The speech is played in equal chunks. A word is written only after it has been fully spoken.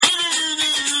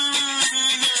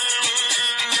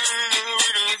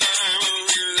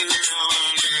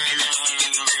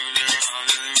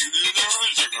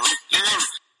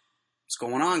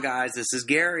on, guys? This is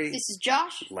Gary. This is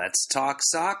Josh. Let's talk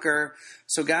soccer.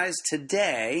 So, guys,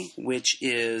 today, which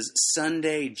is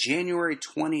Sunday, January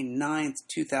 29th,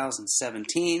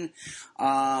 2017,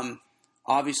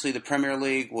 obviously the Premier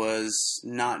League was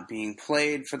not being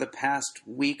played for the past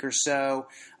week or so,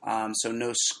 so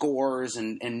no scores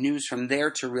and news from there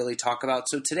to really talk about.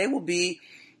 So today will be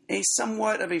a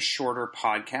somewhat of a shorter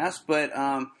podcast, but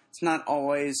it's not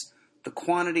always the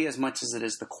quantity as much as it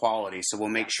is the quality. So we'll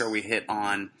make sure we hit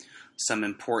on some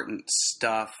important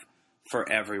stuff for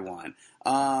everyone.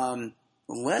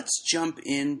 Let's jump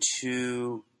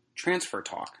into transfer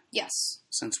talk. Yes.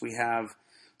 Since we have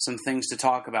some things to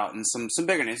talk about and some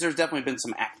bigger names. There's definitely been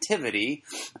some activity,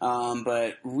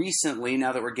 but recently,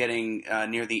 now that we're getting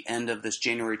near the end of this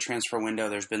January transfer window,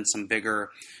 there's been some bigger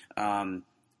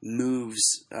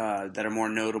moves that are more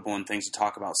notable and things to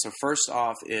talk about. So first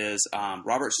off is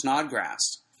Robert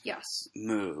Snodgrass. Yes.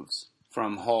 Moves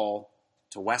from Hull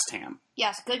to West Ham.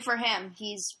 Yes, good for him.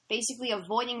 He's basically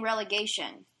avoiding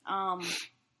relegation. And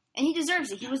he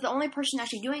deserves it. He was the only person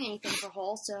actually doing anything for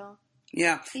Hull, so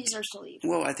yeah, he deserves to leave.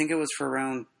 Well, I think it was for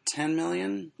around 10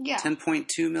 million, yeah,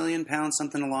 10.2 million pounds,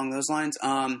 something along those lines.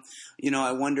 I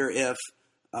wonder if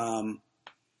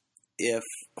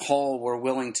Hull were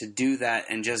willing to do that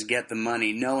and just get the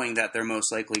money, knowing that they're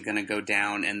most likely going to go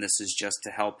down, and this is just to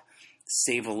help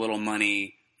save a little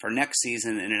money for next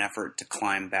season in an effort to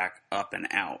climb back up and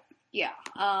out. Yeah,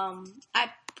 I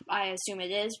assume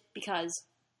it is, because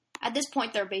at this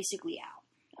point they're basically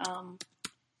out.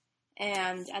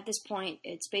 And at this point,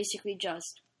 it's basically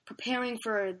just preparing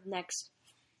for next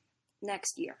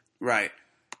year. Right.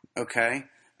 Okay.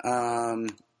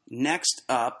 Next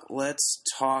up, let's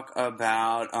talk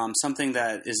about something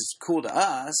that is cool to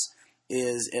us,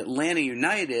 is Atlanta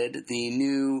United, the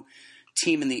new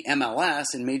team in the MLS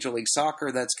in Major League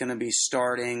Soccer that's going to be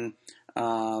starting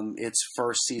its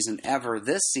first season ever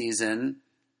this season,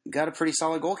 got a pretty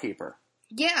solid goalkeeper.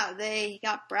 Yeah, they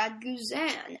got Brad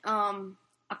Guzan,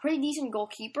 a pretty decent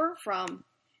goalkeeper from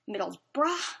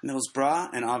Middlesbrough,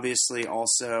 and obviously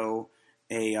also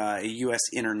a U.S.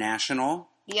 international.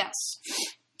 Yes.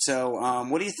 So,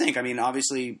 what do you think? I mean,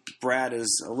 obviously, Brad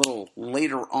is a little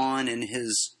later on in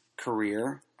his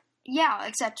career. Yeah,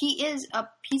 except he's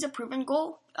a proven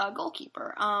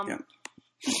goalkeeper. Yeah.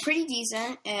 He's pretty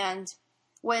decent, and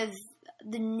with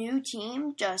the new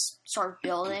team just start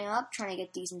building up, trying to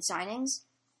get decent signings,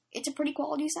 it's a pretty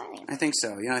quality signing. I think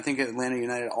so. I think Atlanta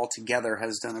United altogether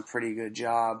has done a pretty good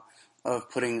job of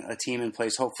putting a team in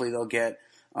place. Hopefully, they'll get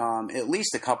at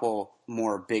least a couple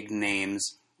more big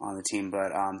names on the team,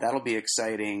 but that'll be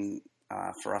exciting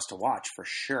for us to watch for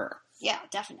sure. Yeah,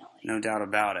 definitely. No doubt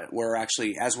about it. We're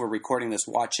actually, as we're recording this,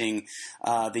 watching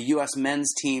the U.S.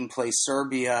 men's team play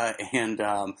Serbia, and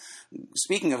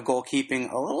speaking of goalkeeping,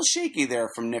 a little shaky there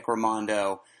from Nick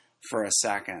Raimondo for a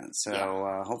second.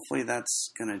 So hopefully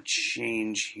that's going to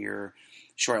change here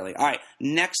shortly. All right,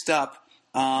 next up,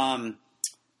 what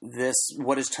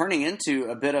is turning into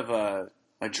a bit of a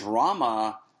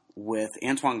drama with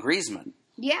Antoine Griezmann.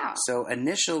 Yeah. So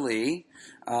initially,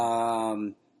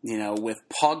 with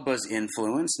Pogba's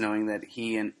influence, knowing that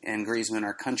he and Griezmann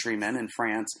are countrymen in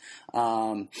France,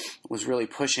 was really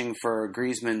pushing for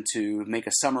Griezmann to make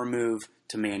a summer move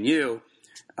to Man U,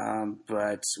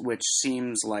 but which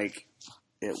seems like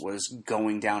it was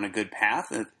going down a good path,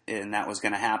 and that was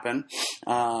going to happen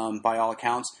by all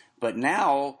accounts. But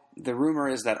now the rumor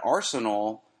is that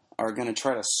Arsenal are going to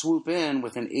try to swoop in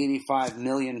with an £85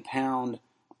 million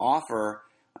offer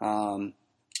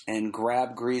and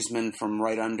grab Griezmann from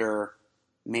right under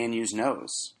Man U's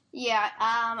nose. Yeah,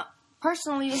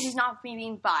 personally, this is not me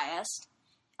being biased.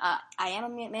 I am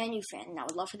a Man U fan, and I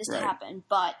would love for this to happen.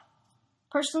 But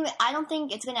personally, I don't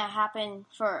think it's going to happen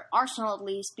for Arsenal, at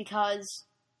least, because,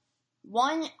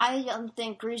 one, I don't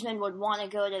think Griezmann would want to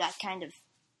go to that kind of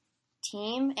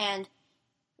team, and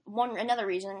another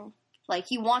reason,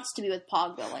 he wants to be with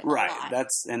Pogba, a lot.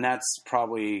 That's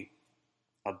probably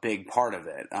a big part of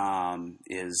it,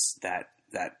 is that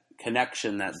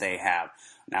connection that they have.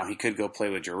 Now, he could go play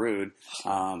with Giroud,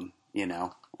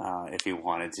 if he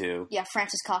wanted to. Yeah,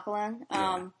 Francis Coquelin.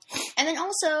 And then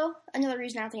also, another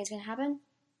reason I don't think it's going to happen,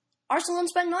 Arsenal don't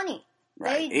spend money.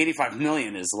 Right. $85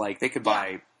 million is they could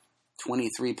buy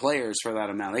 23 players for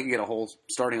that amount. They could get a whole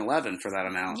starting 11 for that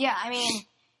amount. Yeah, I mean,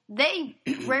 they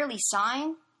rarely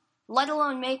sign, let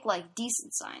alone make,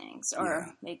 decent signings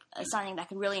or make a signing that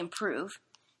could really improve.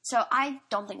 So I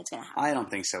don't think it's going to happen. I don't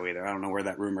think so either. I don't know where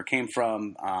that rumor came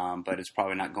from, but it's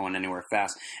probably not going anywhere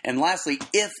fast. And lastly,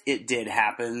 if it did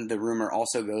happen, the rumor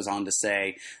also goes on to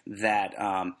say that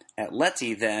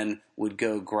Atleti then would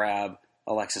go grab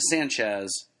Alexis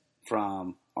Sanchez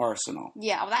from Arsenal.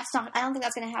 Yeah, well, that's not. I don't think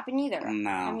that's going to happen either. No.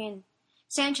 I mean,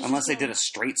 Sanchez. Unless they did a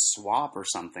straight swap or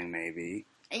something, maybe.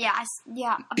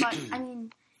 Yeah, but I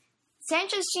mean,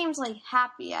 Sanchez seems like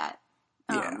happy at.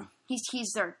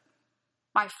 He's their,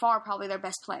 by far, probably their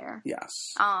best player. Yes.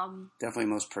 Definitely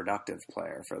most productive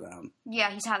player for them.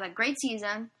 Yeah, he's had a great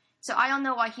season. So I don't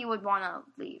know why he would want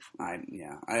to leave.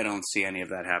 I don't see any of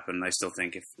that happen. I still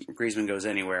think if Griezmann goes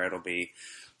anywhere, it'll be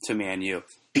to Man U.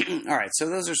 All right, so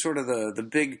those are sort of the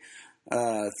big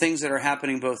things that are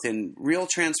happening both in real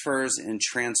transfers and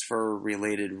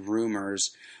transfer-related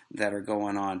rumors that are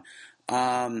going on.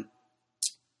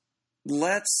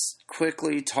 Let's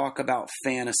quickly talk about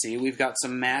fantasy. We've got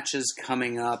some matches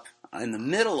coming up in the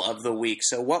middle of the week.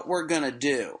 So what we're going to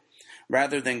do,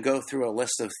 rather than go through a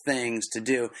list of things to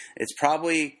do, it's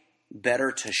probably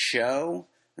better to show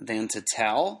than to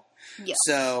tell. Yes.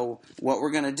 So what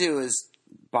we're going to do is,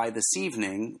 by this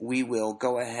evening, we will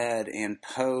go ahead and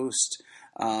post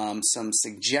some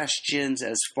suggestions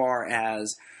as far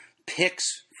as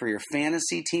picks for your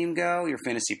fantasy team go, your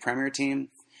fantasy premier team,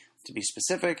 to be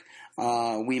specific.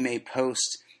 We may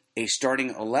post a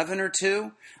starting 11 or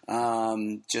two,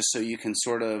 just so you can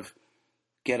sort of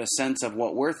get a sense of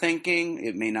what we're thinking.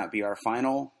 It may not be our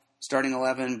final starting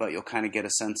 11, but you'll kind of get a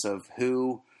sense of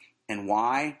who and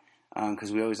why,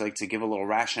 because we always like to give a little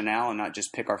rationale and not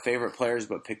just pick our favorite players,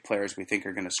 but pick players we think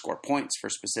are going to score points for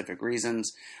specific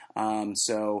reasons.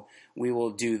 So we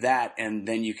will do that, and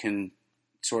then you can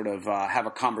sort of have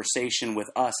a conversation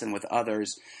with us and with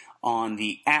others on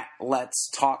the Let's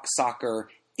Talk Soccer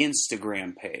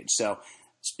Instagram page. So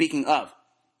speaking of,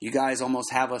 you guys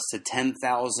almost have us to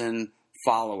 10,000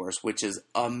 followers, which is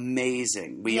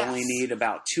amazing. We only need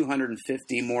about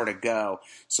 250 more to go.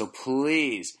 So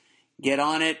please get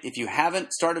on it. If you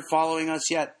haven't started following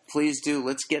us yet, please do.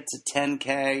 Let's get to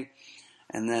 10K,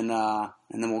 and then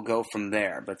we'll go from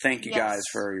there. But thank you guys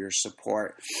for your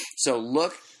support. So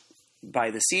look by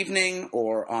this evening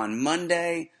or on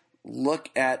Monday. Look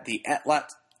at the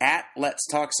Let's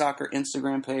Talk Soccer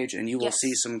Instagram page, and you will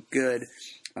see some good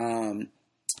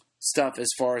stuff as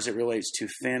far as it relates to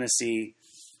Fantasy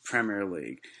Premier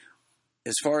League.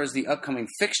 As far as the upcoming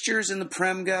fixtures in the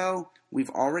Prem go, we've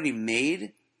already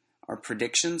made our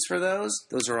predictions for those.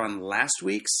 Those are on last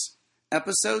week's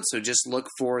episode, so just look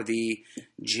for the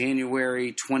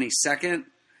January 22nd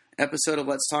episode of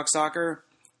Let's Talk Soccer,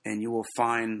 and you will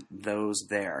find those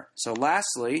there. So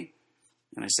lastly,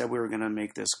 and I said we were going to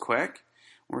make this quick,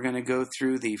 we're going to go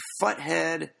through the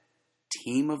Futhead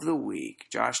Team of the Week.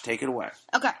 Josh, take it away.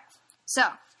 Okay, so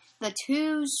the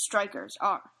two strikers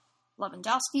are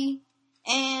Lewandowski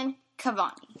and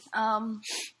Cavani.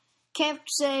 Can't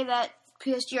say that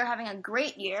PSG are having a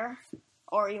great year,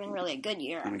 or even really a good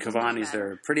year. I mean, Cavani's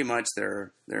pretty much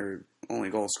their only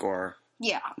goal scorer.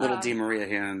 Yeah. Little Di Maria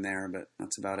here and there, but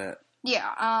that's about it.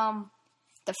 Yeah.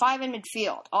 The five in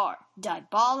midfield are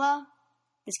Dybala,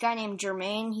 this guy named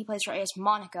Jermaine, he plays for AS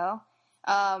Monaco,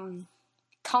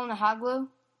 Kalnahaglu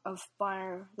of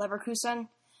Bayer Leverkusen,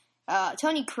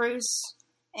 Toni Kroos,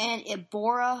 and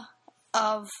Iborra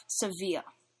of Sevilla.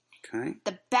 Okay.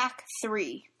 The back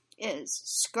three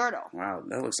is Skirtle. Wow,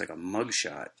 that looks like a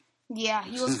mugshot. Yeah,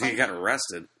 he looks like... He got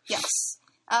arrested. Yes.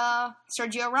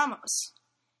 Sergio Ramos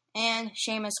and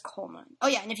Seamus Coleman. Oh,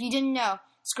 yeah, and if you didn't know,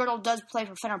 Skirtle does play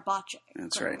for Fenerbahce.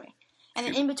 That's right. And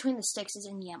then in between the sticks is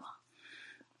Nyama.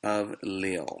 Of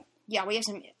Lille. Yeah, we have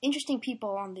some interesting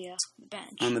people on the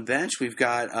bench. On the bench, we've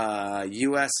got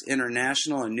U.S.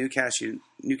 international and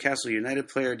Newcastle United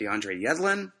player DeAndre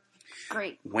Yedlin.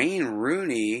 Great. Wayne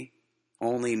Rooney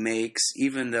only makes,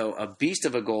 even though a beast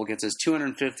of a goal, gets his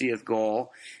 250th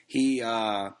goal, he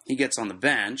gets on the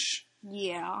bench.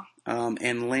 Yeah. And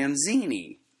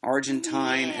Lanzini,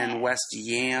 Argentine and West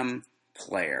Ham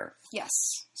player. Yes.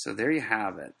 So there you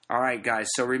have it. All right, guys.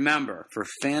 So remember, for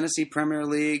Fantasy Premier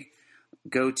League,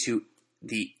 go to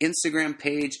the Instagram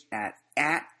page at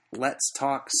Let's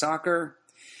Talk Soccer.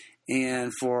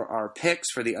 And for our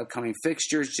picks for the upcoming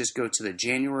fixtures, just go to the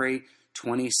January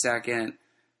 22nd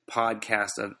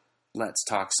podcast of Let's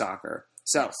Talk Soccer.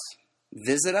 So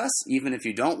visit us. Even if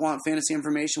you don't want fantasy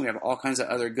information, we have all kinds of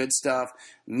other good stuff,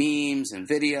 memes and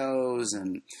videos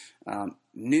and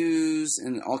news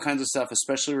and all kinds of stuff,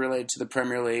 especially related to the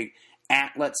Premier League,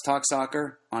 at Let's Talk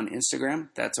Soccer on Instagram.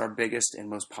 That's our biggest and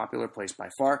most popular place by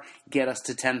far. Get us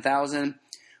to 10,000.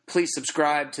 Please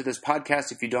subscribe to this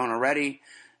podcast if you don't already,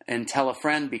 and tell a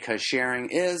friend, because sharing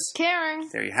is caring.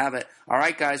 There you have it. All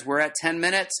right, guys, we're at 10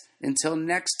 minutes. Until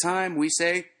next time, we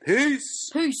say peace.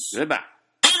 Peace. Goodbye.